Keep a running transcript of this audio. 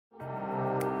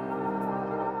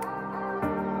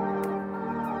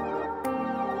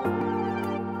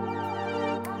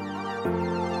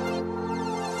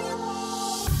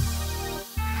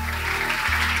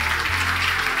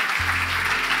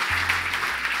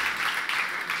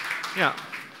Yeah,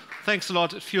 thanks a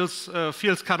lot. It feels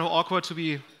kind of awkward to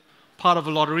be part of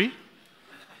a lottery,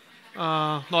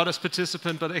 not as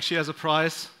participant, but actually as a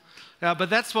prize. Yeah, but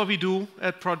that's what we do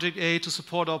at Project A to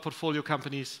support our portfolio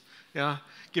companies. Yeah,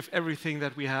 give everything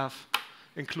that we have,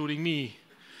 including me.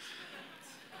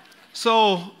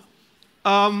 So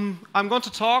I'm going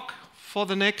to talk for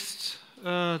the next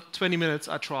 20 minutes.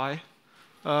 I try,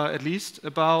 at least,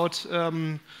 about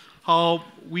how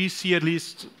we see at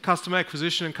least customer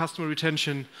acquisition and customer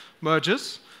retention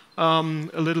merges a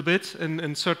little bit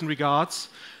in certain regards.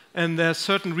 And there's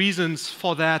certain reasons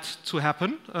for that to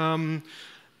happen.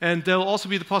 And there'll also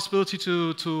be the possibility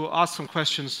to ask some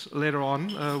questions later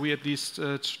on. We at least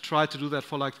try to do that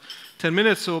for like 10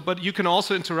 minutes. But you can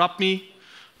also interrupt me,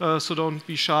 so don't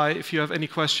be shy. If you have any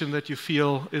question that you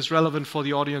feel is relevant for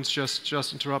the audience,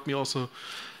 just interrupt me also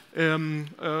in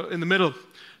the middle.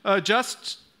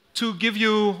 Just to give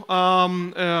you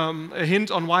a hint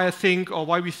on why I think, or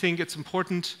why we think it's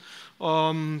important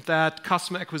that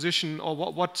customer acquisition, or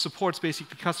what supports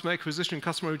basically customer acquisition and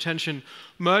customer retention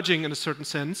merging in a certain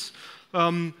sense.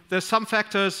 There's some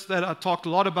factors that I talked a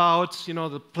lot about. You know,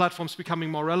 the platform's becoming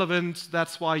more relevant.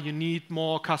 That's why you need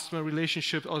more customer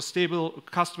relationship or stable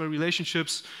customer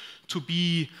relationships to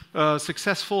be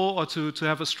successful or to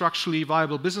have a structurally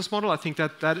viable business model. I think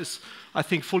that is,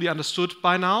 fully understood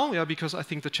by now, yeah, because I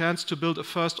think the chance to build a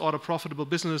first-order profitable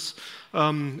business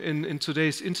in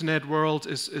today's internet world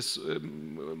is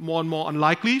more and more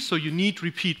unlikely. So you need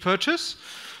repeat purchase,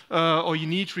 or you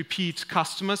need repeat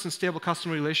customers and stable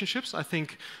customer relationships. I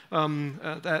think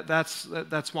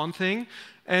that's one thing.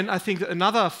 And I think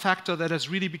another factor that has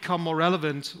really become more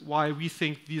relevant, why we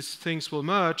think these things will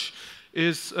merge,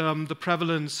 is the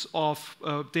prevalence of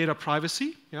data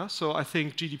privacy. Yeah? So I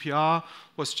think GDPR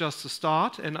was just the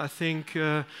start, and I think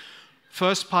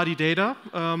first-party data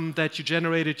that you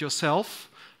generated yourself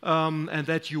and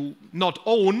that you not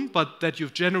own, but that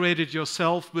you've generated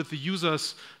yourself with the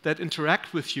users that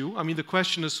interact with you. I mean, the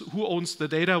question is who owns the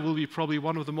data will be probably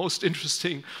one of the most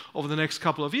interesting over the next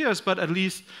couple of years, but at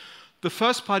least the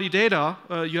first-party data,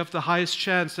 you have the highest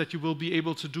chance that you will be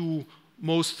able to do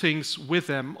most things with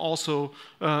them also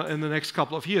in the next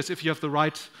couple of years if you have the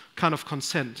right kind of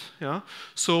consent. Yeah?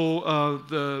 So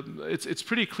it's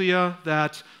pretty clear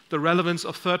that the relevance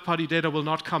of third-party data will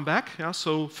not come back. Yeah?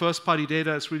 So first-party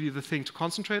data is really the thing to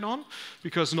concentrate on,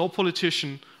 because no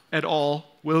politician at all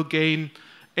will gain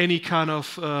any kind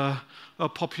of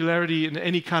popularity in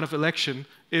any kind of election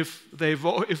if they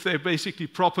basically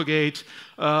propagate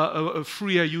a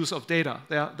freer use of data.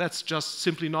 That's just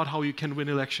simply not how you can win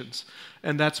elections.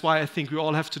 And that's why I think we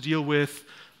all have to deal with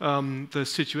the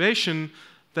situation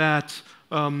that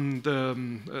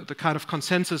the kind of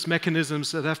consensus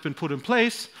mechanisms that have been put in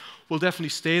place will definitely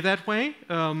stay that way,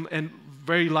 and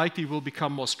very likely will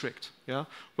become more strict, yeah?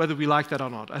 Whether we like that or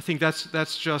not. I think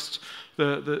that's just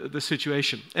the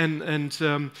situation.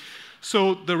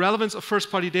 So the relevance of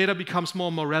first-party data becomes more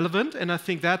and more relevant, and I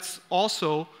think that's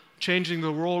also changing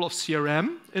the role of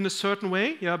CRM in a certain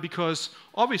way, yeah, because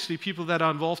obviously people that are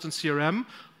involved in CRM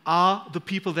are the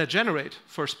people that generate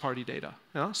first-party data.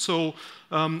 Yeah? So,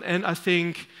 and I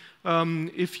think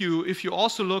if you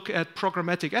also look at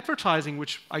programmatic advertising,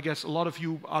 which I guess a lot of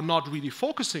you are not really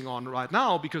focusing on right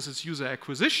now because it's user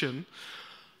acquisition,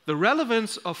 the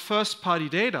relevance of first-party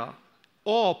data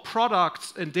or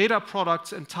products and data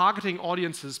products and targeting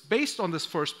audiences based on this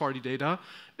first-party data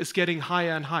is getting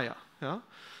higher and higher. Yeah?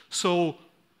 So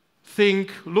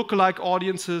think lookalike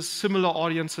audiences, similar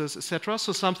audiences, etc.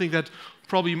 So something that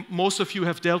probably most of you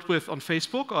have dealt with on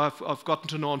Facebook, or I've gotten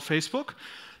to know on Facebook.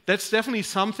 That's definitely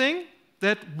something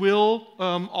that will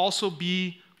also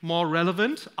be more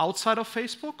relevant outside of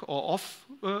Facebook or off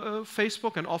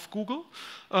Facebook and off Google.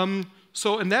 And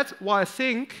that's why I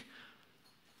think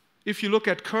if you look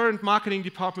at current marketing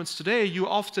departments today, you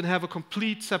often have a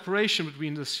complete separation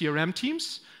between the CRM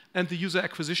teams and the user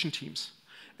acquisition teams.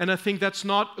 And I think that's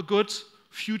not a good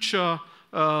future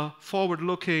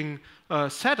forward-looking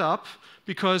setup,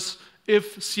 because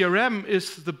if CRM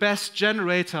is the best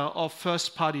generator of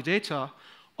first-party data,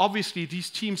 obviously these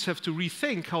teams have to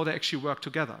rethink how they actually work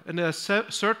together. And there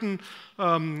are certain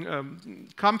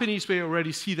companies where you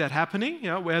already see that happening,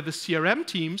 yeah, where the CRM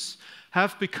teams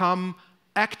have become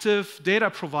active data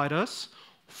providers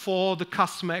for the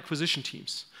customer acquisition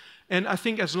teams. And I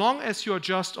think as long as you're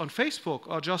just on Facebook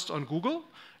or just on Google,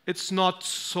 it's not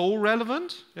so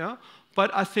relevant. Yeah?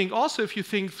 But I think also if you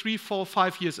think 3, 4,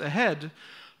 5 years ahead,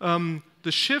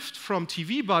 the shift from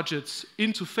TV budgets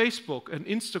into Facebook and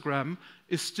Instagram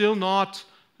is still not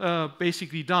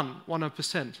basically done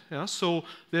 100%. Yeah? So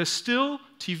there's still,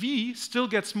 TV still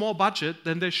gets more budget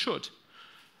than they should.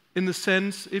 in the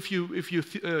sense, if you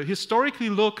historically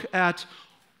look at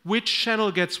which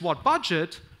channel gets what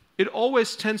budget, it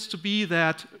always tends to be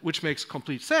that, which makes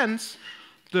complete sense,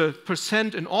 the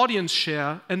percent in audience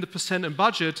share and the percent in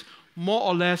budget more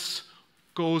or less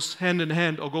goes hand in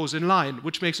hand or goes in line,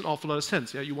 which makes an awful lot of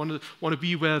sense. Yeah? You want to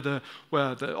be where the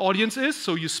audience is,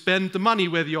 so you spend the money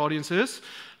where the audience is.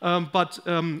 But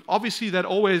obviously that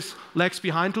always lags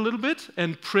behind a little bit,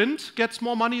 and print gets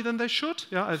more money than they should.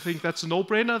 Yeah? I think that's a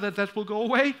no-brainer that will go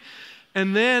away.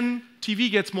 And then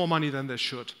TV gets more money than they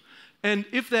should. And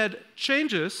if that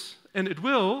changes, and it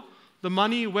will, the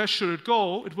money, where should it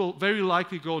go? It will very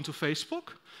likely go into Facebook.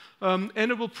 And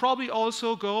it will probably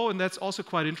also go, and that's also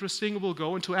quite interesting, it will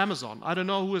go into Amazon. I don't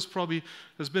know who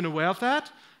has been aware of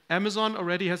that. Amazon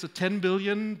already has a $10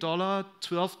 billion,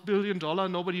 $12 billion,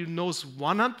 nobody knows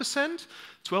 100%,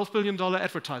 $12 billion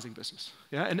advertising business.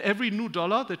 Yeah? And every new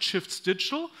dollar that shifts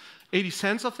digital, 80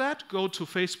 cents of that go to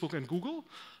Facebook and Google,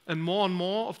 and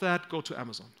more of that go to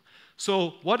Amazon.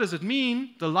 So what does it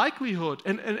mean? The likelihood,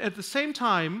 and at the same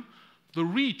time, the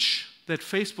reach that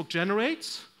Facebook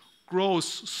generates grows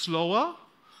slower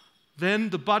than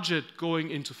the budget going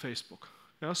into Facebook.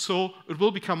 Yeah? So it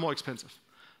will become more expensive.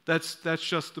 That's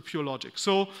just the pure logic.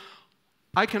 So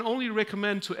I can only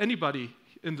recommend to anybody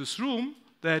in this room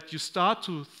that you start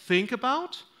to think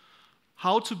about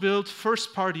how to build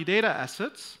first-party data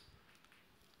assets,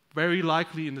 very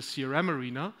likely in the CRM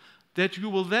arena, that you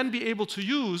will then be able to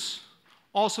use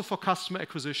also for customer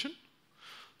acquisition.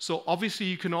 So obviously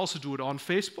you can also do it on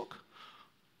Facebook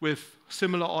with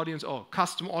similar audience or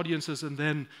custom audiences and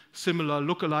then similar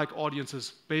lookalike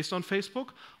audiences based on Facebook.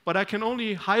 But I can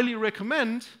only highly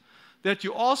recommend that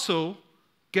you also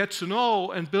get to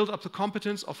know and build up the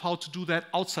competence of how to do that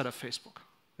outside of Facebook.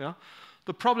 Yeah?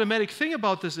 The problematic thing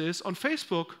about this is on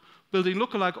Facebook, building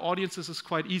lookalike audiences is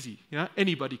quite easy. Yeah?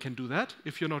 Anybody can do that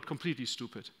if you're not completely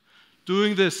stupid.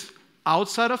 Doing this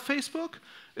outside of Facebook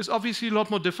is obviously a lot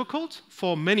more difficult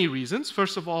for many reasons.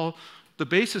 First of all, the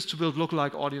basis to build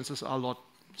lookalike audiences are a lot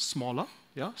smaller,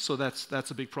 yeah? So that's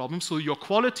a big problem. So your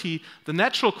quality, the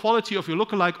natural quality of your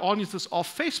lookalike audiences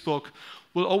off Facebook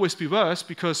will always be worse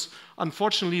because,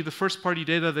 unfortunately, the first-party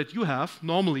data that you have,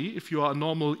 normally, if you are a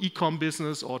normal e-com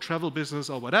business or travel business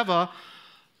or whatever,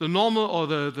 the normal or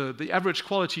the average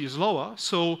quality is lower.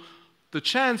 So the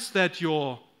chance that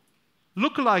your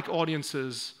lookalike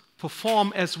audiences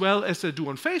perform as well as they do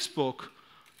on Facebook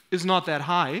is not that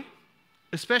high.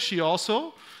 Especially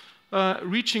also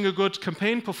reaching a good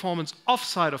campaign performance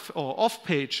offside of or off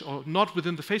page or not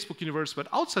within the Facebook universe but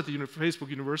outside the Facebook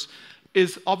universe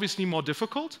is obviously more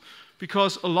difficult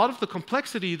because a lot of the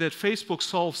complexity that Facebook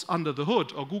solves under the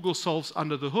hood or Google solves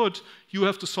under the hood, you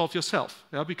have to solve yourself.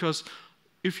 Yeah? Because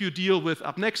if you deal with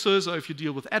AppNexus or if you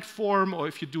deal with AdForm or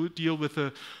if you deal with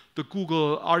the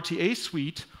Google RTA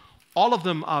suite, all of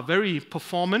them are very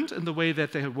performant in the way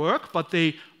that they work, but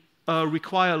they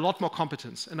require a lot more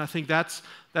competence. And I think that's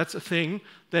a thing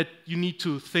that you need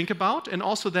to think about and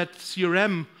also that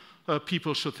CRM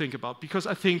people should think about. Because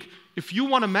I think if you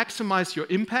want to maximize your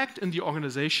impact in the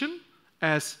organization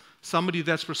as somebody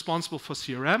that's responsible for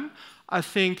CRM, I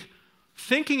think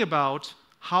thinking about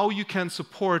how you can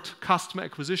support customer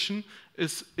acquisition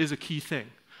is a key thing.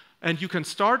 And you can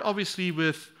start obviously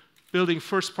with building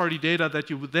first-party data that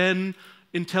you would then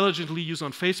intelligently use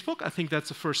on Facebook. I think that's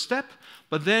the first step.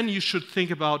 But then you should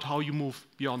think about how you move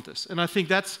beyond this. And I think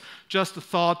that's just a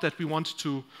thought that we wanted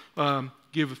to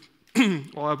give,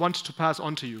 or I wanted to pass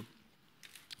on to you.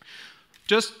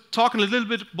 Just talking a little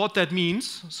bit what that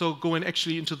means. So going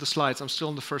actually into the slides. I'm still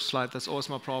on the first slide. That's always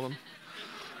my problem.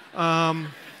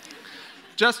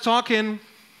 Just talking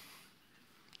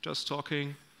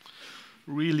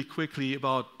really quickly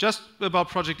about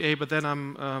Project A, but then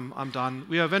I'm done.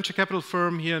 We are a venture capital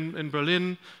firm here in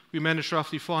Berlin. We manage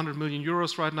roughly 400 million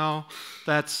euros right now.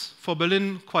 That's for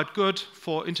Berlin quite good,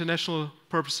 for international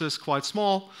purposes quite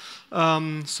small.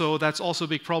 So that's also a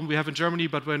big problem we have in Germany,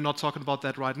 but we're not talking about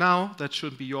that right now. That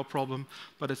shouldn't be your problem,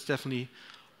 but it's definitely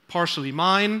partially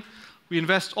mine. We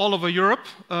invest all over Europe,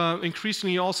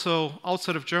 increasingly also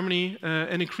outside of Germany,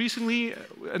 and increasingly,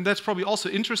 and that's probably also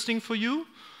interesting for you,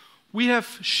 we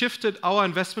have shifted our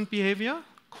investment behavior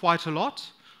quite a lot,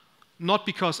 not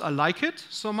because I like it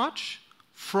so much,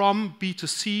 from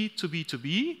B2C to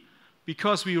B2B,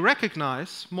 because we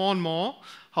recognize more and more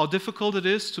how difficult it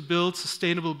is to build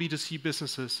sustainable B2C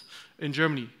businesses in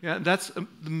Germany. Yeah, that's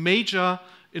the major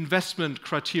investment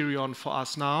criterion for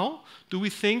us now. Do we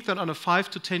think that on a 5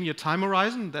 to 10 year time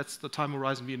horizon, that's the time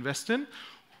horizon we invest in,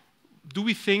 do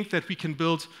we think that we can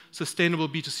build sustainable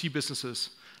B2C businesses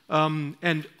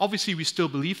And obviously, we still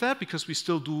believe that because we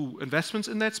still do investments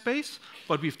in that space,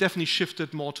 but we've definitely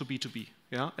shifted more to B2B.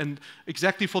 Yeah? And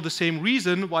exactly for the same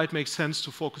reason why it makes sense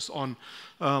to focus on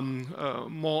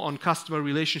more on customer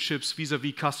relationships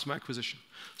vis-a-vis customer acquisition.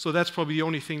 So that's probably the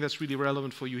only thing that's really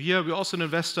relevant for you here. We're also an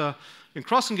investor in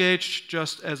CrossEngage,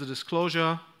 just as a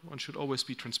disclosure. One should always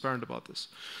be transparent about this.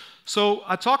 So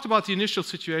I talked about the initial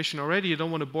situation already. I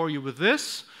don't want to bore you with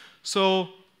this. So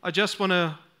I just want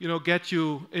to get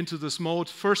you into this mode.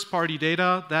 First-party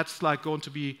data, that's like going to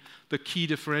be the key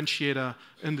differentiator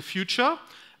in the future.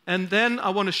 And then I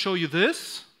want to show you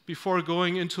this before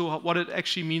going into what it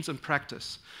actually means in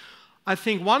practice. I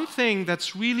think one thing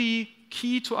that's really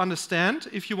key to understand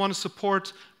if you want to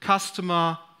support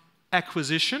customer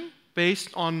acquisition based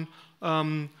on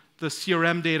the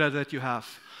CRM data that you have.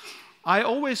 I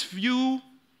always view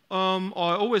or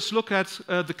I always look at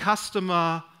the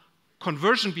customer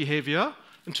conversion behavior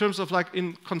in terms of like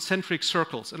in concentric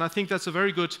circles. And I think that's a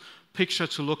very good picture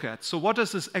to look at. So what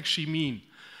does this actually mean?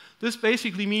 This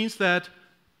basically means that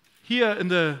here in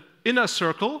the inner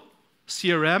circle,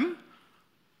 CRM,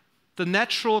 the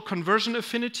natural conversion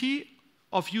affinity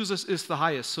of users is the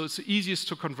highest, so it's the easiest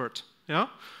to convert. Yeah?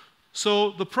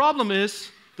 So the problem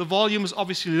is the volume is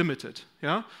obviously limited.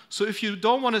 Yeah? So if you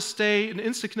don't want to stay an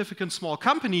insignificant small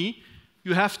company,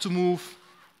 you have to move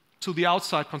to the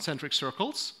outside concentric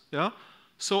circles. Yeah?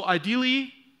 So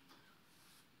ideally,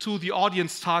 to the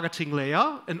audience targeting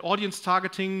layer, and audience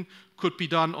targeting could be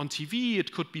done on TV,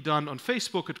 it could be done on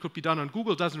Facebook, it could be done on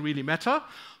Google, doesn't really matter.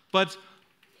 But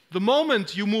the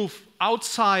moment you move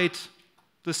outside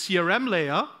the CRM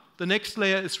layer, the next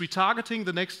layer is retargeting,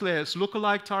 the next layer is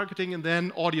lookalike targeting, and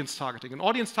then audience targeting. And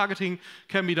audience targeting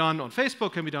can be done on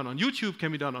Facebook, can be done on YouTube,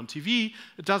 can be done on TV.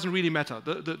 It doesn't really matter.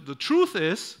 The truth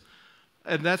is,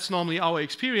 and that's normally our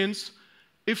experience,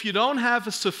 if you don't have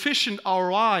a sufficient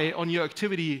ROI on your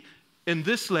activity in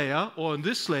this layer or in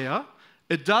this layer,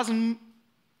 it doesn't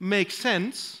make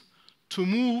sense to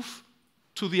move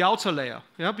to the outer layer.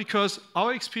 Yeah? Because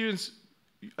our experience,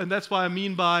 and that's what I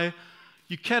mean by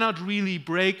you cannot really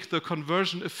break the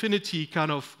conversion affinity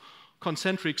kind of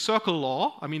concentric circle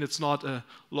law. I mean, it's not a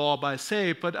law by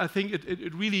se, but I think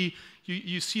it really,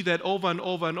 you see that over and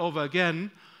over and over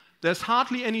again. There's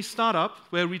hardly any startup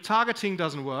where retargeting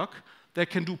doesn't work that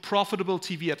can do profitable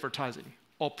TV advertising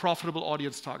or profitable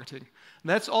audience targeting. And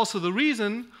that's also the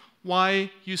reason why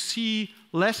you see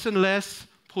less and less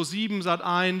ProSieben,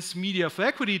 Sat.1 media for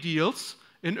equity deals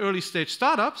in early stage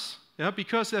startups, yeah,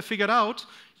 because they figured out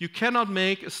you cannot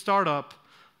make a startup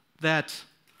that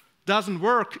doesn't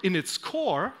work in its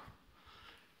core,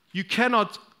 you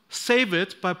cannot save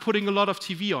it by putting a lot of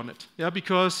TV on it, yeah,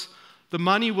 because the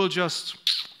money will just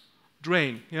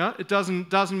drain. Yeah? It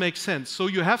doesn't make sense. So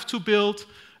you have to build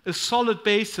a solid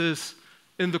basis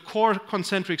in the core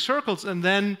concentric circles and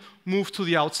then move to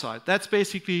the outside. That's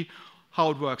basically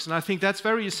how it works. And I think that's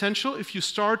very essential if you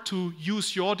start to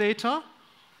use your data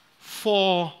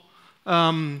for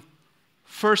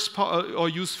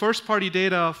first-party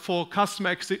data for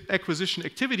customer acquisition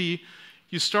activity.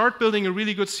 You start building a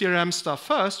really good CRM stuff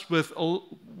first,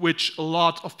 which a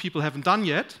lot of people haven't done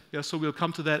yet. Yeah, so we'll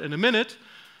come to that in a minute.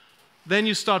 Then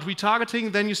you start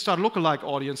retargeting, then you start lookalike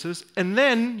audiences, and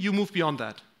then you move beyond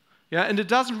that. Yeah, and it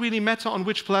doesn't really matter on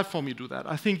which platform you do that.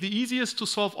 I think the easiest to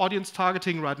solve audience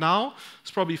targeting right now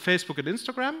is probably Facebook and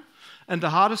Instagram, and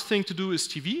the hardest thing to do is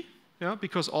TV, yeah,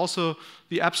 because also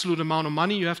the absolute amount of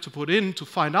money you have to put in to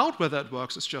find out whether it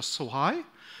works is just so high.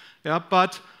 Yeah,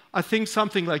 but I think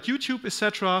something like YouTube,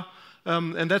 etc.,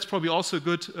 and that's probably also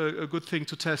a good thing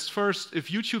to test first. If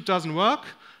YouTube doesn't work,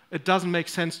 it doesn't make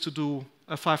sense to do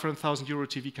a 500,000 euro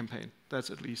TV campaign. That's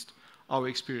at least our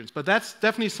experience. But that's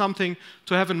definitely something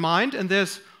to have in mind. And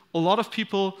there's a lot of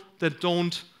people that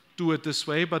don't do it this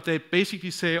way, but they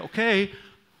basically say, okay,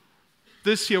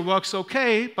 this here works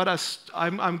okay, but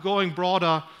I'm going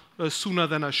broader sooner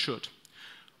than I should.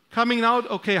 Coming out,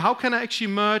 okay, how can I actually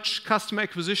merge customer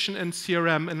acquisition and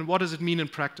CRM, and what does it mean in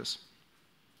practice?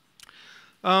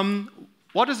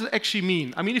 What does it actually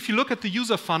mean? I mean, if you look at the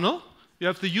user funnel, you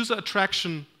have the user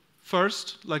attraction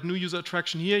first, like new user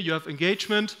attraction here, you have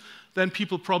engagement, then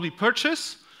people probably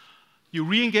purchase, you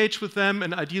re-engage with them,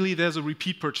 and ideally there's a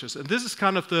repeat purchase. And this is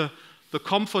kind of the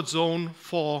comfort zone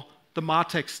for the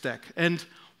MarTech stack. And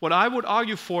what I would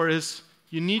argue for is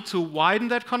you need to widen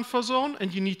that comfort zone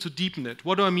and you need to deepen it.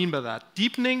 What do I mean by that?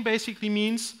 Deepening basically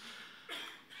means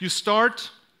you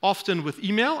start often with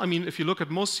email. I mean, if you look at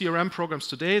most CRM programs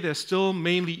today, they're still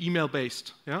mainly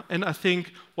email-based. Yeah? And I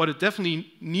think what it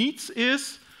definitely needs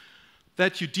is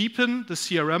that you deepen the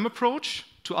CRM approach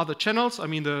to other channels. I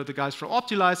mean, the guys from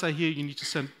Optilize are here. You need to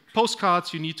send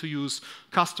postcards, you need to use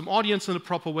custom audience in a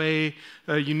proper way,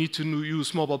 you need to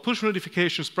use mobile push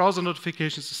notifications, browser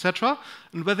notifications, etc.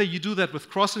 And whether you do that with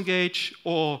cross-engage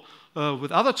or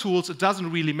with other tools, it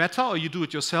doesn't really matter, or you do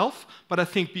it yourself. But I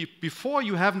think before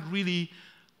you haven't really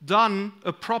done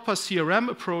a proper CRM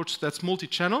approach that's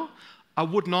multi-channel, I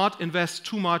would not invest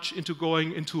too much into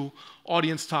going into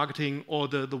audience targeting or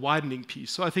the widening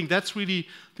piece. So I think that's really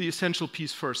the essential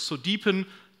piece first. So deepen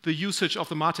the usage of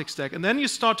the MarTech stack. And then you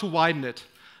start to widen it.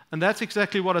 And that's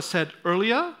exactly what I said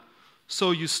earlier.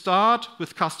 So you start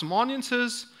with custom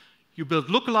audiences, you build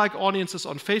lookalike audiences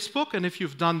on Facebook, and if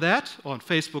you've done that, on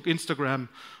Facebook, Instagram,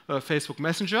 Facebook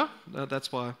Messenger,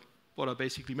 that's what I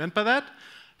basically meant by that.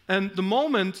 And the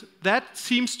moment that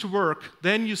seems to work,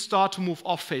 then you start to move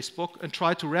off Facebook and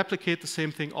try to replicate the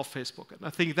same thing off Facebook. And I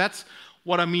think that's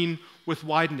what I mean with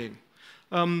widening.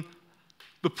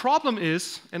 The problem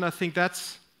is, and I think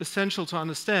that's essential to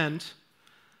understand,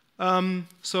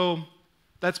 so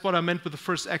that's what I meant with the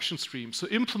first action stream. So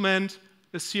implement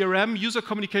a CRM, user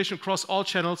communication across all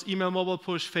channels, email, mobile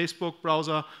push, Facebook,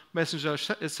 browser, Messenger,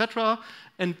 etc.,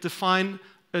 and define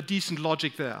a decent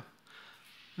logic there.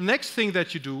 The next thing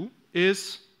that you do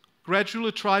is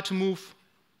gradually try to move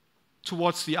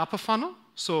towards the upper funnel.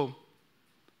 So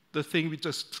the thing we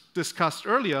just discussed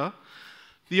earlier.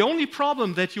 The only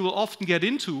problem that you will often get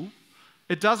into,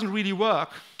 it doesn't really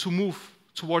work to move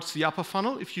towards the upper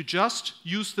funnel if you just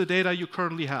use the data you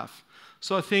currently have.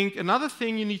 So I think another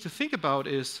thing you need to think about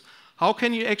is how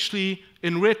can you actually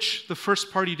enrich the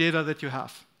first-party data that you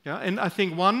have? Yeah? And I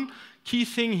think one key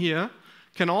thing here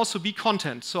can also be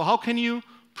content. So how can you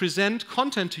present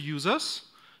content to users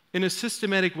in a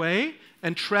systematic way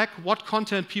and track what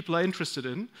content people are interested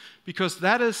in, because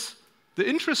that is the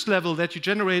interest level that you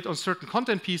generate on certain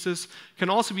content pieces can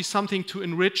also be something to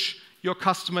enrich your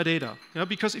customer data. Yeah?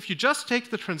 Because if you just take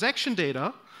the transaction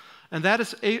data, and that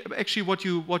is actually what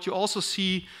you also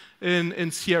see in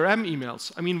CRM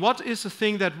emails. I mean, what is the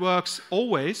thing that works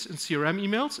always in CRM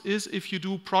emails is if you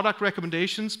do product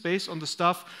recommendations based on the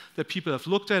stuff that people have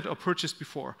looked at or purchased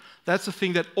before. That's the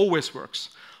thing that always works.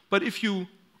 But if you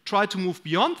try to move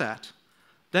beyond that,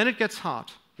 then it gets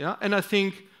hard. Yeah? And I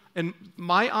think, and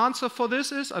my answer for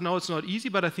this is, I know it's not easy,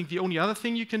 but I think the only other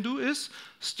thing you can do is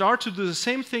start to do the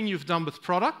same thing you've done with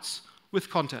products, with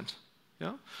content.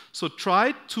 Yeah? So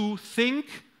try to think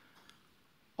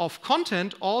of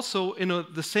content also in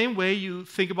the same way you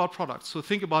think about products. So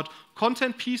think about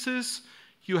content pieces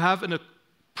you have in a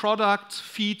product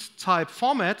feed type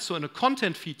format, so in a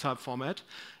content feed type format,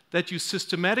 that you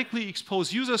systematically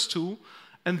expose users to,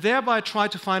 and thereby try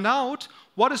to find out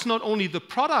what is not only the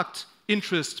product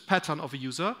interest pattern of a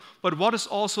user, but what is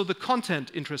also the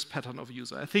content interest pattern of a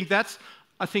user. I think that's,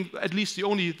 at least the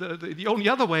only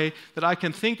other way that I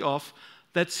can think of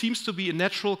that seems to be a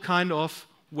natural kind of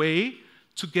way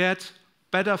to get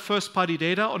better first-party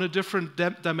data on a different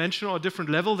dimension or a different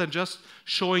level than just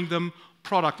showing them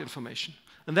product information.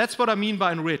 And that's what I mean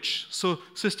by enrich. So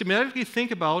systematically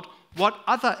think about what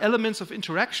other elements of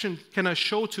interaction can I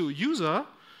show to a user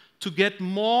to get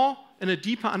more and a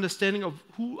deeper understanding of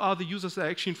who are the users that are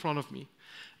actually in front of me.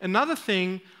 Another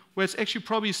thing where it's actually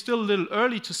probably still a little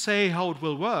early to say how it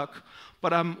will work,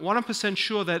 but I'm 100%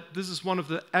 sure that this is one of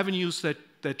the avenues that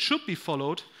should be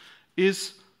followed,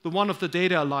 is the one of the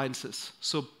data alliances.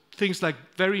 So things like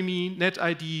VeryMe,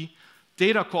 NetID,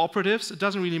 data cooperatives. It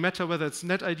doesn't really matter whether it's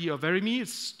NetID or VeryMe.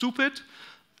 It's stupid,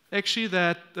 actually,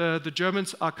 that the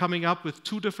Germans are coming up with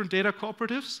 2 different data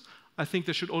cooperatives. I think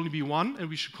there should only be one, and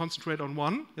we should concentrate on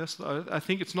one. Yes, I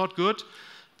think it's not good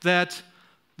that,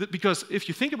 because if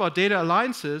you think about data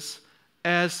alliances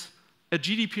as a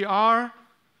GDPR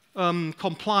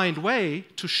compliant way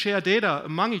to share data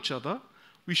among each other,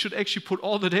 we should actually put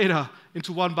all the data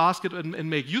into one basket and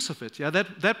make use of it. Yeah,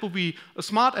 that would be a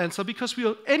smart answer, because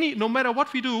no matter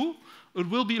what we do, it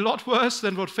will be a lot worse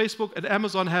than what Facebook and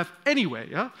Amazon have anyway.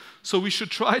 Yeah, so we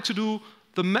should try to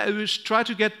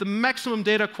get the maximum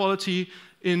data quality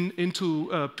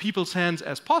into people's hands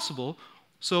as possible.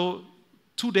 So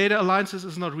 2 data alliances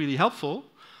is not really helpful,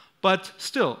 but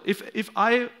still,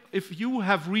 if you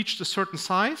have reached a certain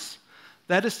size,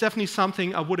 that is definitely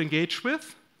something I would engage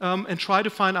with. And try to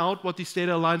find out what these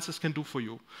data alliances can do for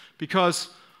you. Because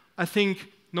I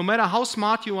think no matter how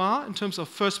smart you are in terms of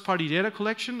first-party data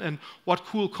collection and what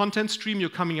cool content stream you're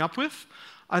coming up with,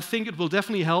 I think it will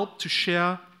definitely help to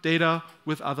share data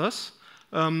with others.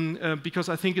 Because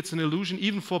I think it's an illusion,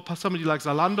 even for somebody like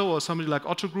Zalando or somebody like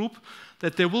Otto Group,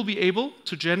 that they will be able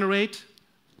to generate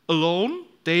alone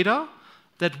data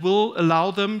that will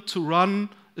allow them to run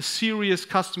a serious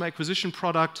customer acquisition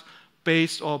product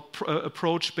based or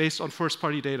approach based on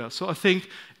first-party data. So I think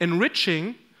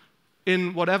enriching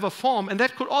in whatever form, and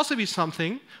that could also be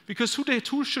something, because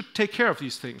who should take care of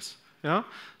these things? Yeah?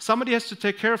 Somebody has to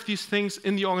take care of these things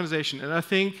in the organization. And I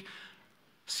think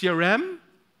CRM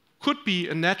could be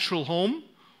a natural home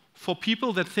for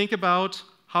people that think about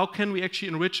how can we actually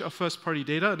enrich our first-party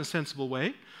data in a sensible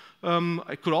way.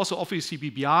 It could also obviously be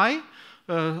BI.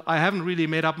 I haven't really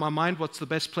made up my mind what's the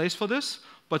best place for this,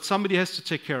 but somebody has to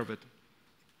take care of it.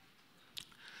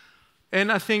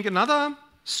 And I think another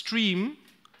stream,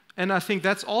 and I think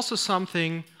that's also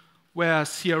something where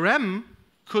CRM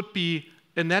could be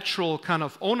a natural kind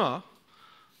of owner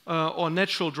or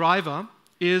natural driver,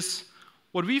 is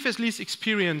what we've at least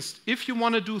experienced. If you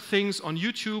want to do things on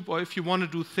YouTube, or if you want to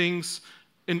do things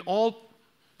in all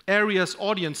areas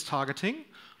audience targeting,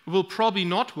 it will probably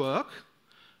not work.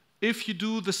 If you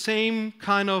do the same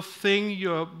kind of thing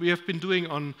we have been doing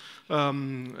on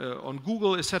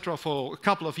Google, etc., for a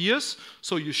couple of years,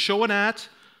 so you show an ad,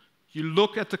 you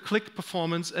look at the click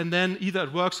performance, and then either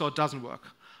it works or it doesn't work.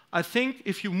 I think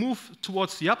if you move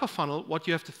towards the upper funnel, what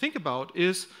you have to think about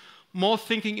is more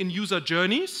thinking in user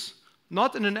journeys,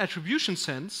 not in an attribution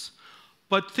sense,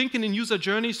 but thinking in user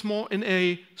journeys more in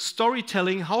a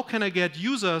storytelling. How can I get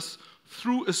users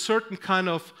through a certain kind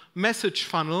of message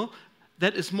funnel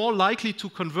that is more likely to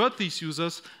convert these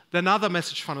users than other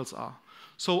message funnels are?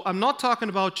 So I'm not talking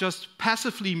about just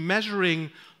passively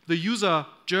measuring the user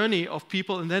journey of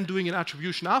people and then doing an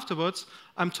attribution afterwards.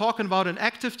 I'm talking about an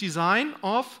active design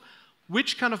of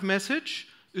which kind of message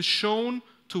is shown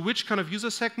to which kind of user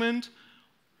segment,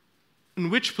 in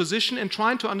which position, and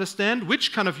trying to understand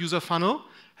which kind of user funnel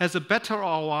has a better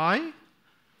ROI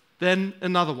than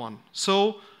another one.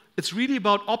 So it's really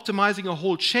about optimizing a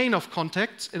whole chain of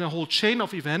contacts and a whole chain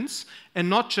of events, and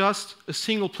not just a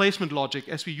single placement logic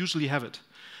as we usually have it.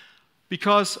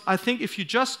 Because I think if you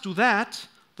just do that,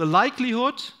 the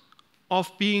likelihood of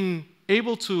being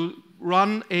able to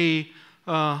run a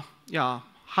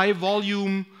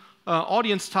high-volume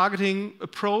audience targeting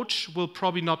approach will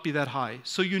probably not be that high.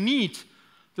 So you need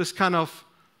this kind of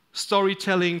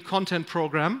storytelling content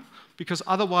program, because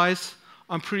otherwise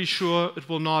I'm pretty sure it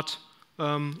will not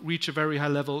reach a very high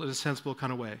level in a sensible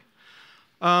kind of way.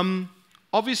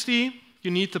 Obviously,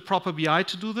 you need the proper BI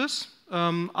to do this.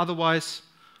 Otherwise,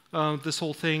 this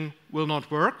whole thing will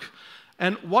not work.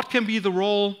 And what can be the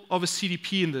role of a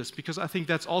CDP in this? Because I think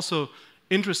that's also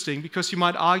interesting, because you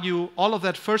might argue all of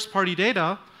that first-party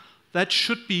data, that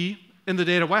should be in the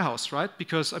data warehouse, right?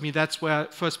 Because, I mean, that's where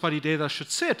first-party data should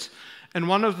sit. And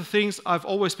one of the things I've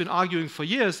always been arguing for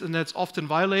years, and that's often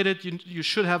violated, you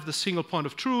should have the single point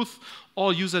of truth,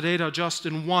 all user data just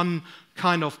in one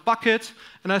kind of bucket,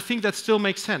 and I think that still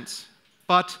makes sense.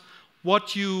 But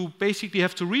what you basically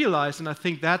have to realize, and I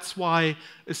think that's why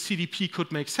a CDP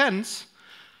could make sense,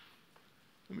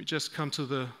 let me just come to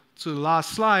the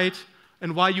last slide,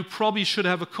 and why you probably should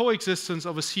have a coexistence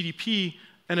of a CDP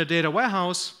and a data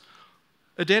warehouse.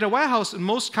 A data warehouse in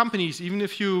most companies, even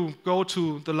if you go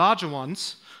to the larger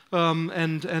ones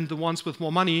and the ones with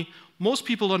more money, most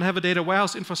people don't have a data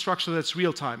warehouse infrastructure that's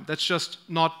real-time. That's just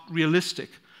not realistic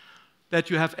that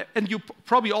you have, and you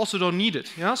probably also don't need it.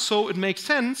 Yeah? So it makes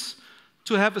sense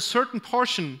to have a certain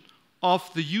portion of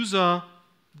the user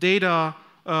data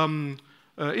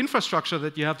infrastructure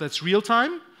that you have that's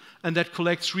real-time, and that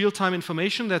collects real-time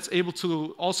information that's able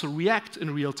to also react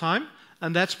in real-time,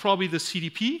 and that's probably the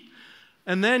CDP.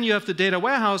 And then you have the data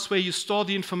warehouse where you store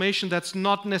the information that's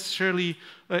not necessarily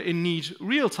in need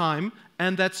real-time,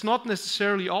 and that's not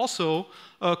necessarily also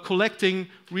collecting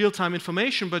real-time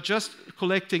information, but just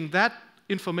collecting that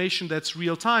information that's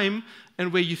real-time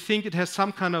and where you think it has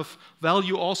some kind of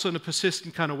value also in a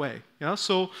persistent kind of way. Yeah?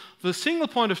 So the single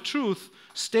point of truth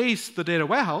stays the data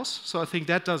warehouse, so I think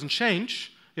that doesn't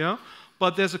change. Yeah?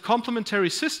 But there's a complementary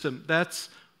system that's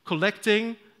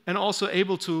collecting and also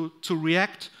able to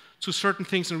react to certain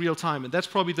things in real time, and that's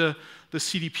probably the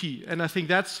CDP. And I think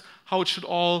that's how it should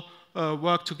all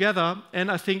work together.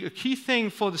 And I think a key thing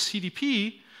for the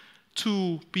CDP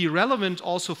to be relevant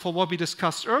also for what we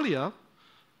discussed earlier,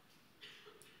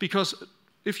 because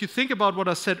if you think about what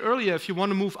I said earlier, if you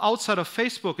want to move outside of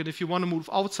Facebook and if you want to move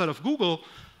outside of Google,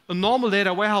 a normal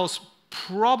data warehouse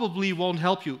probably won't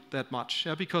help you that much,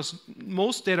 yeah? Because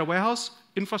most data warehouse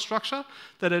infrastructure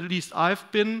that at least I've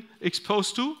been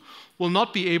exposed to will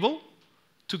not be able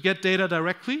to get data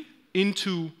directly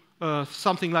into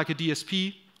something like a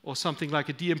DSP or something like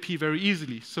a DMP very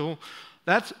easily. So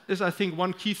that is, I think,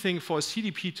 one key thing for a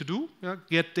CDP to do, yeah?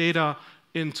 Get data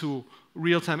into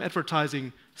real-time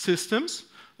advertising systems.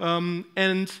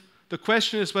 And the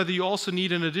question is whether you also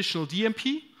need an additional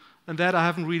DMP. and that I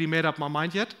haven't really made up my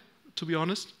mind yet, to be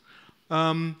honest.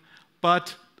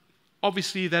 But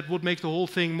obviously, that would make the whole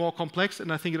thing more complex,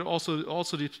 and I think it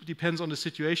also depends on the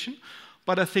situation.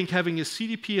 But I think having a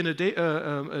CDP and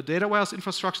a data warehouse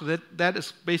infrastructure, that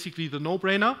is basically the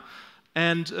no-brainer.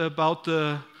 And about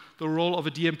the role of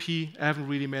a DMP, I haven't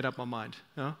really made up my mind.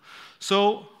 Yeah?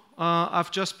 So I've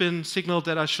just been signaled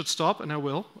that I should stop, and I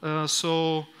will. Let's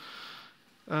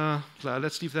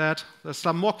leave that. There's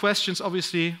some more questions,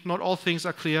 obviously. Not all things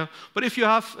are clear. But if you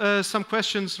have some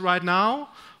questions right now,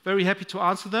 very happy to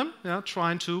answer them,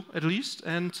 trying to at least.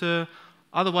 And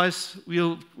otherwise,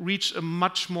 we'll reach a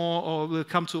much more, or we'll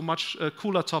come to a much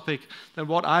cooler topic than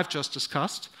what I've just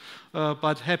discussed.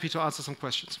 But happy to answer some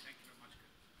questions.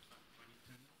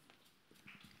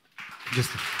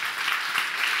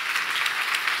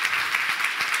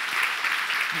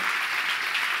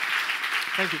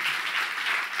 Thank you.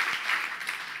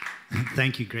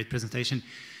 Thank you. Great presentation.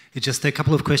 Just a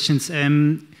couple of questions.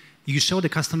 You show the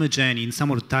customer journey in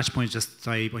some of the touch points, just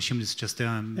I assume it's just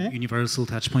universal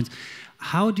touch points.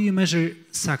 How do you measure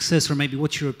success, or maybe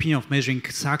what's your opinion of measuring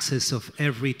success of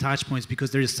every touch points? Because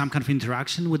there is some kind of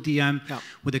interaction with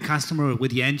the customer or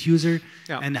with the end user.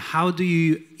 Yeah. And how do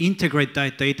you integrate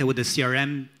that data with the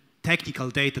CRM technical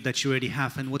data that you already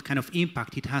have, and what kind of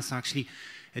impact it has actually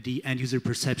at the end user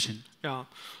perception? Yeah.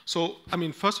 So, I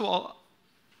mean, first of all,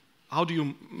 how do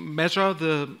you measure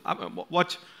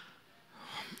what?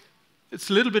 It's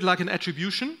a little bit like an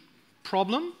attribution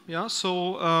problem, yeah.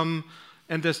 So,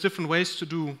 and there's different ways to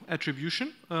do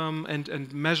attribution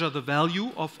and measure the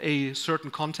value of a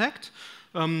certain contact.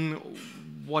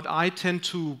 What I tend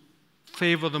to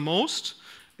favor the most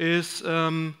is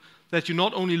that you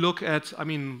not only look at, I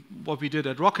mean, what we did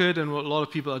at Rocket and what a lot of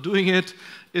people are doing it,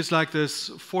 is like this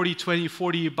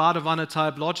 40-20-40 Badewanne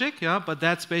type logic, yeah, but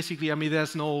that's basically, I mean,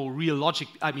 there's no real logic,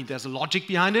 I mean, there's a logic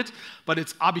behind it, but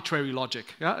it's arbitrary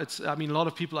logic, yeah, it's, I mean, a lot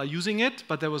of people are using it,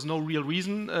 but there was no real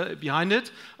reason behind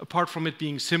it, apart from it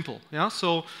being simple, yeah,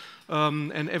 so,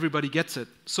 and everybody gets it,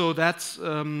 so that's,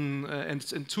 and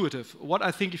it's intuitive. What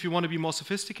I think, if you want to be more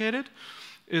sophisticated,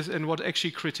 is, and what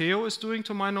actually Criteo is doing,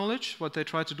 to my knowledge, what they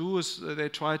try to do is they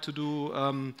try to do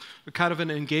a kind of an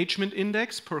engagement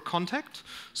index per contact.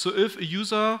 So if a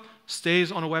user stays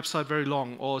on a website very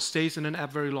long, or stays in an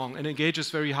app very long, and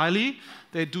engages very highly,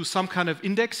 they do some kind of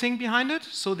indexing behind it.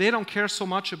 So they don't care so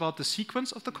much about the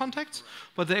sequence of the contacts,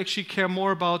 but they actually care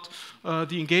more about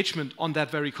the engagement on that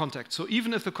very contact. So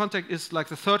even if the contact is like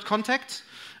the third contact,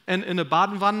 and in a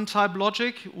Badewanne type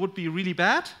logic would be really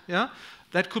bad, yeah,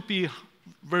 that could be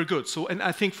very good. So, and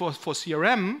I think for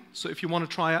CRM, so if you want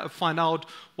to try find out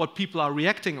what people are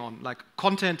reacting on, like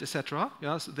content, etc.,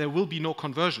 yeah, so there will be no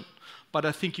conversion. But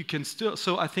I think you can still,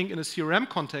 so I think in a CRM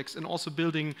context and also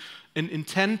building an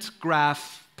intent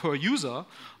graph per user,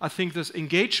 I think this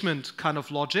engagement kind of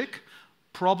logic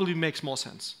probably makes more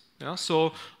sense. Yeah,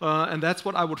 so, and that's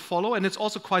what I would follow, and it's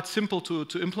also quite simple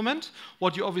to implement.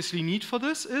 What you obviously need for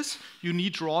this is you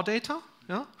need raw data.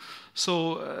 Yeah?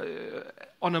 So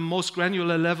on a most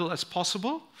granular level as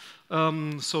possible.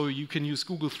 So you can use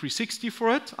Google 360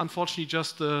 for it. Unfortunately,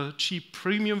 just the cheap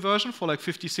premium version for like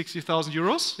 50-60,000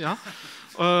 euros. Yeah?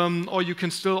 Or you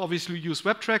can still obviously use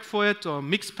WebTrack for it, or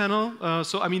Mixpanel.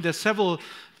 So I mean, there's several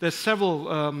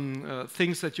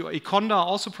things that Econda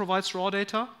also provides raw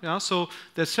data. Yeah? So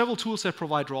there's several tools that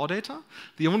provide raw data.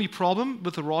 The only problem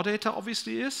with the raw data,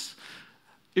 obviously, is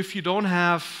if you don't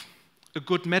have a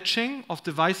good matching of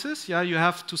devices, yeah, you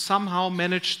have to somehow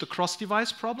manage the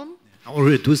cross-device problem. Or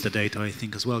reduce the data, I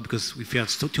think, as well, because if you have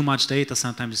too much data,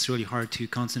 sometimes it's really hard to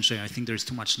concentrate. I think there's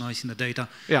too much noise in the data.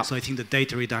 Yeah. So I think the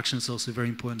data reduction is also a very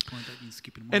important point that needs to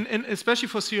keep in mind. And especially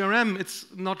for CRM, it's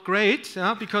not great,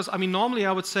 yeah, because, I mean, normally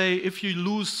I would say if you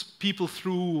lose people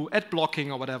through ad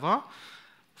blocking or whatever,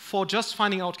 for just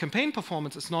finding out campaign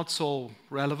performance, it's not so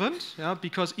relevant, yeah,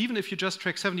 because even if you just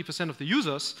track 70% of the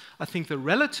users, I think the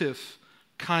relative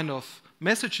kind of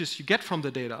messages you get from the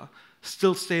data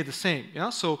still stay the same, yeah,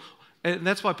 so. And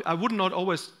that's why I would not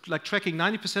always, like, tracking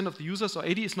 90% of the users or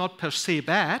 80 is not per se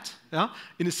bad. Yeah?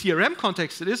 In a CRM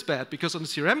context, it is bad, because in a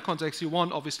CRM context, you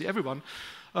want, obviously, everyone.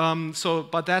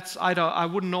 But that's either, I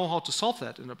wouldn't know how to solve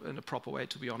that in a proper way,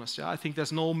 to be honest. Yeah? I think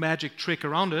there's no magic trick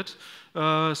around it.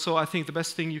 So I think the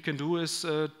best thing you can do is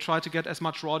try to get as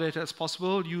much raw data as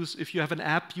possible. If you have an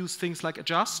app, use things like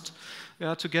Adjust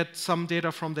to get some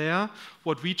data from there.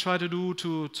 What we try to do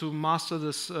to master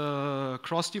this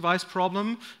cross-device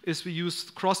problem is we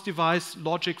use cross-device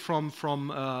logic from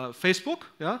Facebook.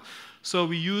 Yeah? So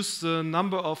we use the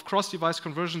number of cross-device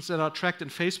conversions that are tracked in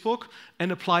Facebook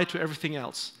and apply to everything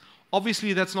else.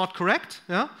 Obviously, that's not correct,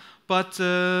 yeah? But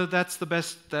that's the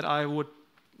best that I would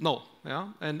no. Yeah,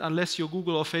 and unless you're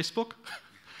Google or Facebook,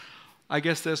 I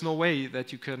guess there's no way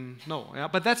that you can know. Yeah?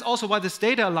 But that's also why this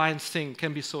data alliance thing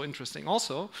can be so interesting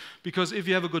also, because if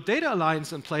you have a good data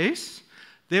alliance in place,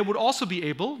 they would also be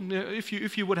able,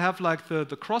 if you would have like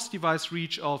the cross-device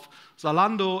reach of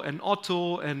Zalando and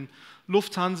Otto and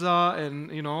Lufthansa and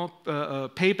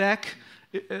Payback,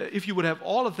 if you would have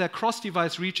all of their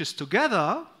cross-device reaches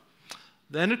together,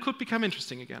 then it could become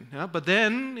interesting again. Yeah? But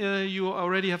then you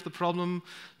already have the problem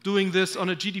doing this on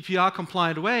a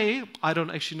GDPR-compliant way. I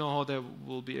don't actually know how they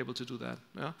will be able to do that.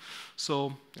 Yeah?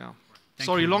 So, yeah.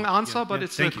 Sorry, long answer, but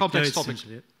it's a complex topic.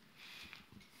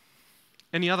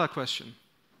 Any other question?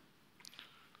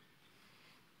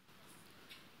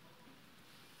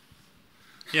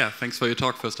 Yeah, thanks for your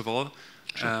talk, first of all.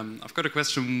 Sure. I've got a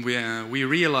question where we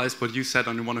realized what you said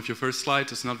on one of your first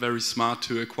slides. It's not very smart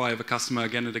to acquire a customer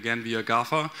again and again via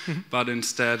GAFA, but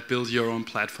instead build your own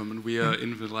platform. And we are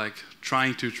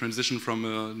trying to transition from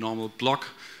a normal blog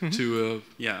to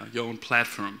your own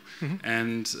platform.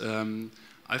 And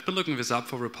I've been looking this up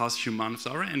for the past few months.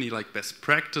 Are there any like best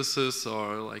practices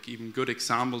or like even good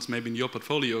examples, maybe in your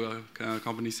portfolio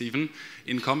companies even,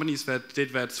 in companies that did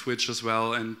that switch as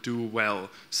well and do well?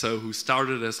 So who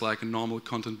started as like a normal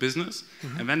content business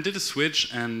and then did a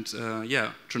switch and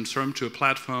transformed to a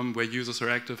platform where users are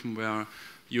active and where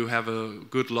you have a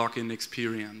good login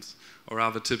experience? Or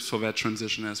other tips for that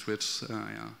transition as which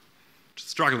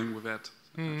struggling with that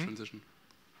transition?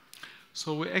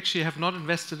 So we actually have not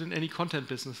invested in any content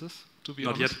businesses, to be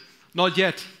honest. Not yet? Not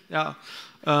yet,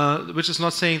 yeah. Which is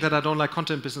not saying that I don't like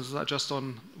content businesses. We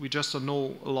just don't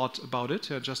know a lot about it.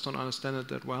 I just don't understand it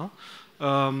that well.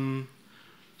 I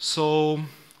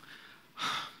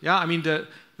mean, the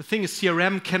thing is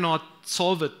CRM cannot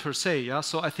solve it per se. Yeah.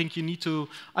 So I think you need to.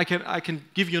 I can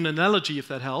give you an analogy if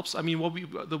that helps. I mean,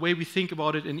 the way we think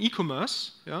about it in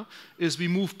e-commerce, is we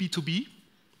move B2B.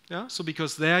 Yeah. So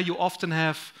because there you often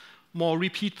have more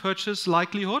repeat purchase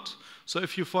likelihood. So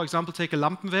if you, for example, take a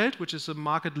Lampenwelt, which is a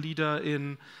market leader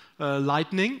in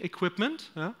lighting equipment,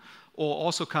 or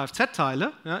also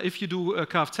Kfz-Teile. If you do a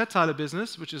Kfz-Teile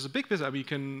business, which is a big business, I mean, you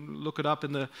can look it up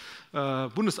in the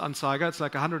Bundesanzeiger, it's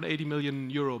like a 180 million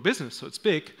euro business, so it's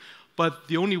big. But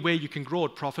the only way you can grow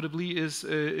it profitably is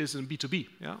in B2B.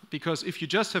 Yeah? Because if you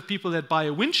just have people that buy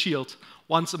a windshield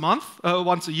once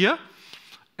a year,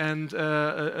 and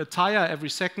a tire every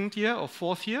second year or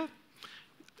fourth year,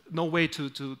 no way to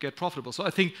get profitable. So I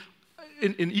think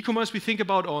in e-commerce we think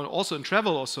about, or also in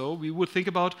travel also, we would think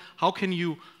about how can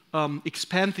you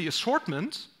expand the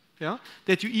assortment,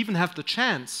 that you even have the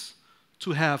chance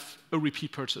to have a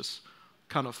repeat purchase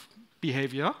kind of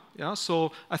behavior. Yeah?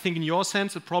 So I think in your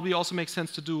sense it probably also makes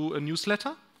sense to do a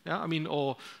newsletter. Yeah, I mean,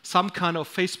 or some kind of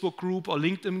Facebook group or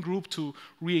LinkedIn group to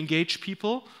re-engage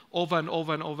people over and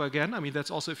over and over again. I mean,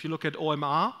 that's also, if you look at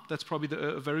OMR, that's probably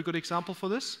a very good example for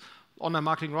this. Online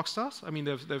Marketing Rockstars, I mean,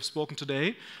 they've spoken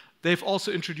today. They've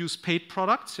also introduced paid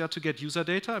products to get user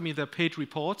data. I mean, their paid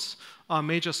reports are a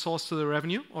major source to the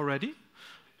revenue already.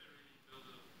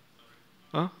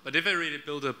 But if I really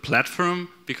build a platform,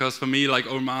 because for me, like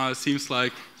OMR seems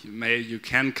like you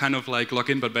can kind of like log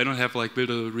in, but they don't have like build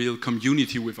a real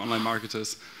community with online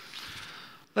marketers.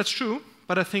 That's true,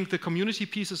 but I think the community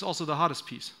piece is also the hardest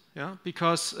piece,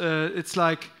 because it's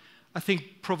like, I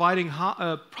think providing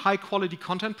high quality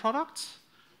content products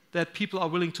that people are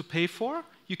willing to pay for,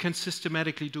 you can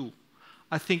systematically do.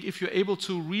 I think if you're able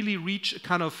to really reach a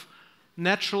kind of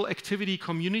natural activity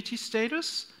community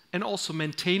status and also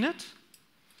maintain it,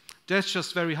 that's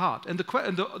just very hard. And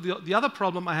the other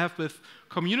problem I have with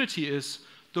community is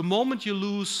the moment you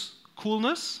lose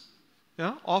coolness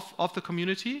of the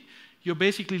community, you're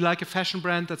basically like a fashion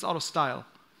brand that's out of style.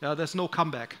 There's no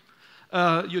comeback.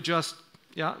 You're just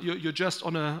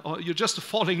a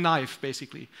falling knife,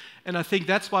 basically. And I think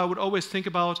that's why I would always think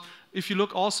about, if you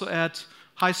look also at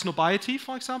high snobiety,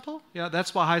 for example,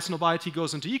 that's why high snobiety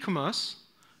goes into e-commerce,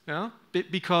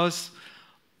 because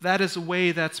that is a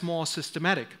way that's more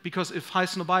systematic. Because if high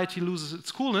snobiety loses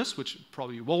its coolness, which it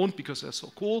probably won't because they're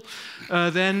so cool,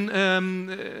 then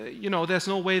there's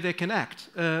no way they can act.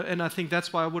 And I think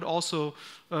that's why I would also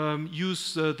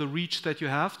use the reach that you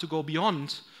have to go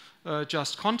beyond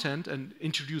just content and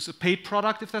introduce a paid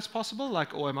product if that's possible,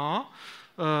 like OMR.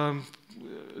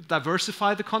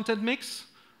 Diversify the content mix,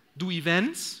 do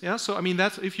events. So I mean,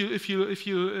 that's if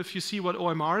you see what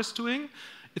OMR is doing.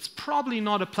 It's probably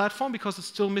not a platform because it's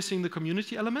still missing the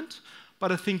community element.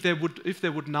 But I think they would, if they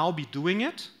would now be doing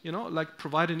it, like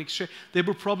provide an exchange, they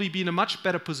would probably be in a much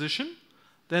better position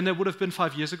than they would have been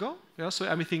 5 years ago. So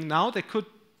I think now they could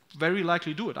very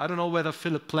likely do it. I don't know whether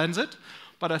Philip plans it,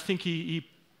 but I think he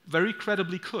very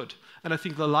credibly could. And I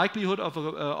think the likelihood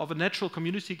of a natural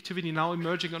community activity now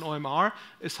emerging on OMR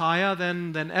is higher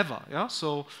than ever. Yeah.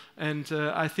 So, and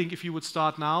I think if you would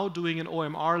start now doing an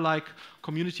OMR-like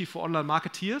community for online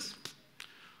marketeers,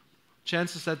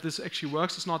 chances that this actually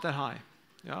works is not that high.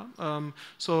 Yeah.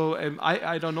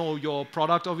 I don't know your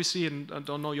product obviously, and I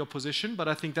don't know your position, but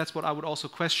I think that's what I would also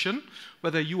question,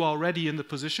 whether you are already in the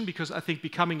position, because I think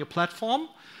becoming a platform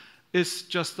is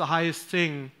just the highest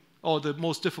thing, or the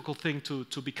most difficult thing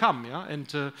to become, yeah. And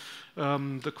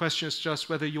the question is just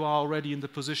whether you are already in the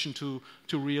position to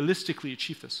realistically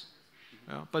achieve this.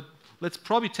 Yeah? But let's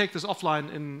probably take this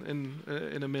offline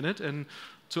in a minute, and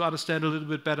to understand a little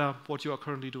bit better what you are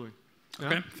currently doing. Yeah?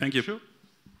 Okay, thank you. Sure.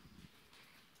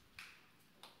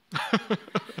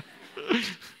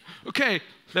 Okay,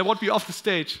 they won't be off the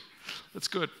stage. That's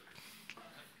good.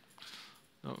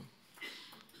 No.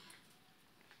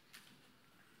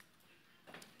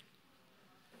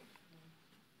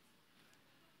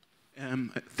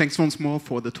 Thanks once more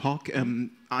for the talk.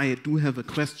 I do have a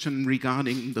question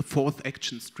regarding the fourth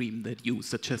action stream that you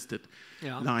suggested.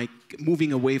 Yeah. Like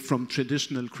moving away from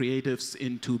traditional creatives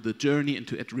into the journey,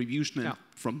 into attribution, and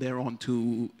from there on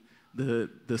to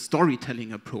the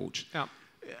storytelling approach. Yeah.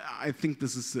 I think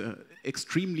this is an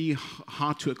extremely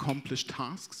hard to accomplish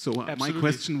task. So my Absolutely.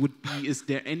 question would be, is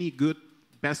there any good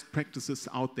best practices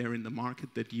out there in the market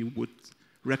that you would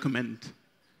recommend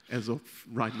as of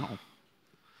right now?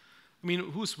 I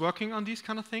mean, who's working on these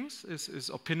kind of things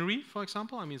is Opinory, for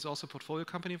example. I mean, it's also a portfolio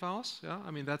company of ours. Yeah, I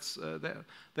mean, that's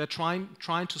they're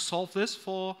trying to solve this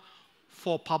for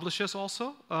publishers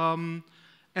also.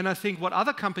 And I think what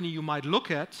other company you might look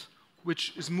at,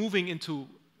 which is moving into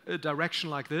a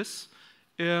direction like this,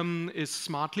 is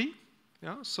Smartly.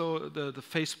 Yeah, so the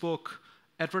Facebook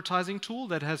advertising tool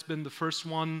that has been the first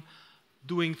one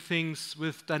doing things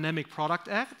with dynamic product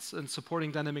ads and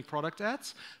supporting dynamic product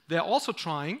ads. They're also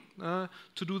trying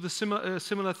to do the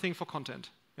similar thing for content.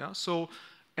 Yeah. So,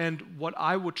 and what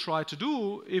I would try to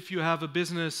do if you have a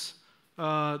business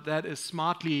that is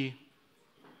smartly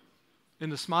in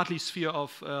the Smartly sphere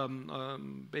of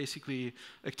basically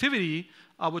activity,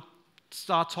 I would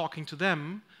start talking to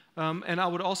them, and I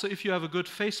would also, if you have a good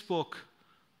Facebook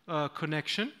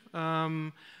connection.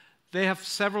 They have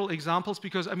several examples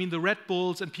because, I mean, the Red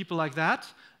Bulls and people like that,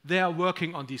 they are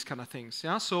working on these kind of things.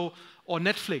 Yeah? So, or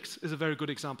Netflix is a very good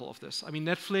example of this. I mean,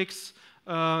 Netflix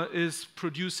is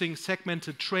producing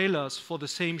segmented trailers for the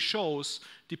same shows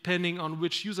depending on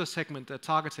which user segment they're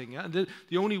targeting. Yeah? And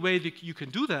the only way that you can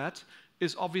do that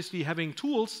is obviously having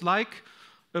tools like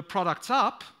Products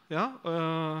Up,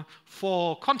 yeah,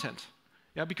 for content.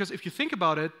 Yeah? Because if you think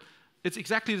about it, it's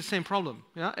exactly the same problem,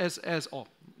 yeah, or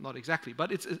not exactly,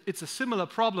 but it's a similar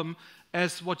problem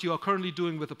as what you are currently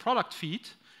doing with the product feed.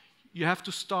 You have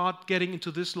to start getting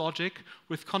into this logic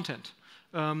with content.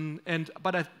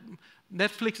 But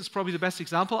Netflix is probably the best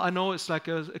example. I know it's like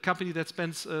a company that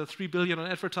spends $3 billion on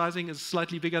advertising, is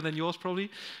slightly bigger than yours probably.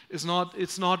 It's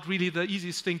not really the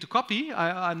easiest thing to copy,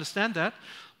 I understand that.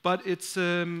 But it's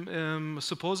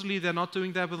supposedly they're not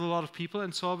doing that with a lot of people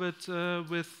and solve it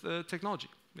with technology.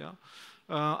 Yeah,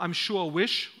 I'm sure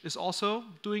Wish is also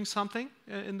doing something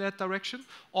in that direction.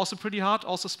 Also pretty hard,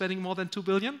 also spending more than $2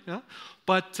 billion. Yeah,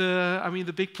 but I mean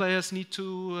the big players need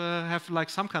to have like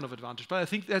some kind of advantage. But I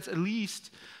think that's at least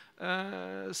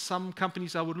some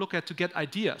companies I would look at to get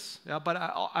ideas. Yeah, but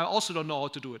I also don't know how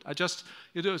to do it. I just,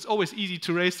 you know, it's always easy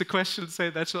to raise the question and say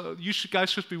that you guys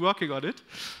should be working on it.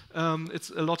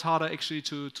 It's a lot harder actually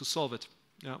to solve it.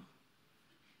 Yeah,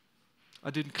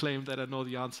 I didn't claim that I know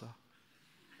the answer.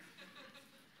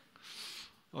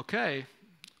 Okay,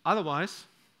 otherwise,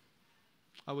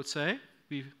 I would say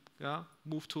we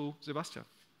move to Sebastian.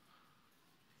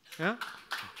 Yeah?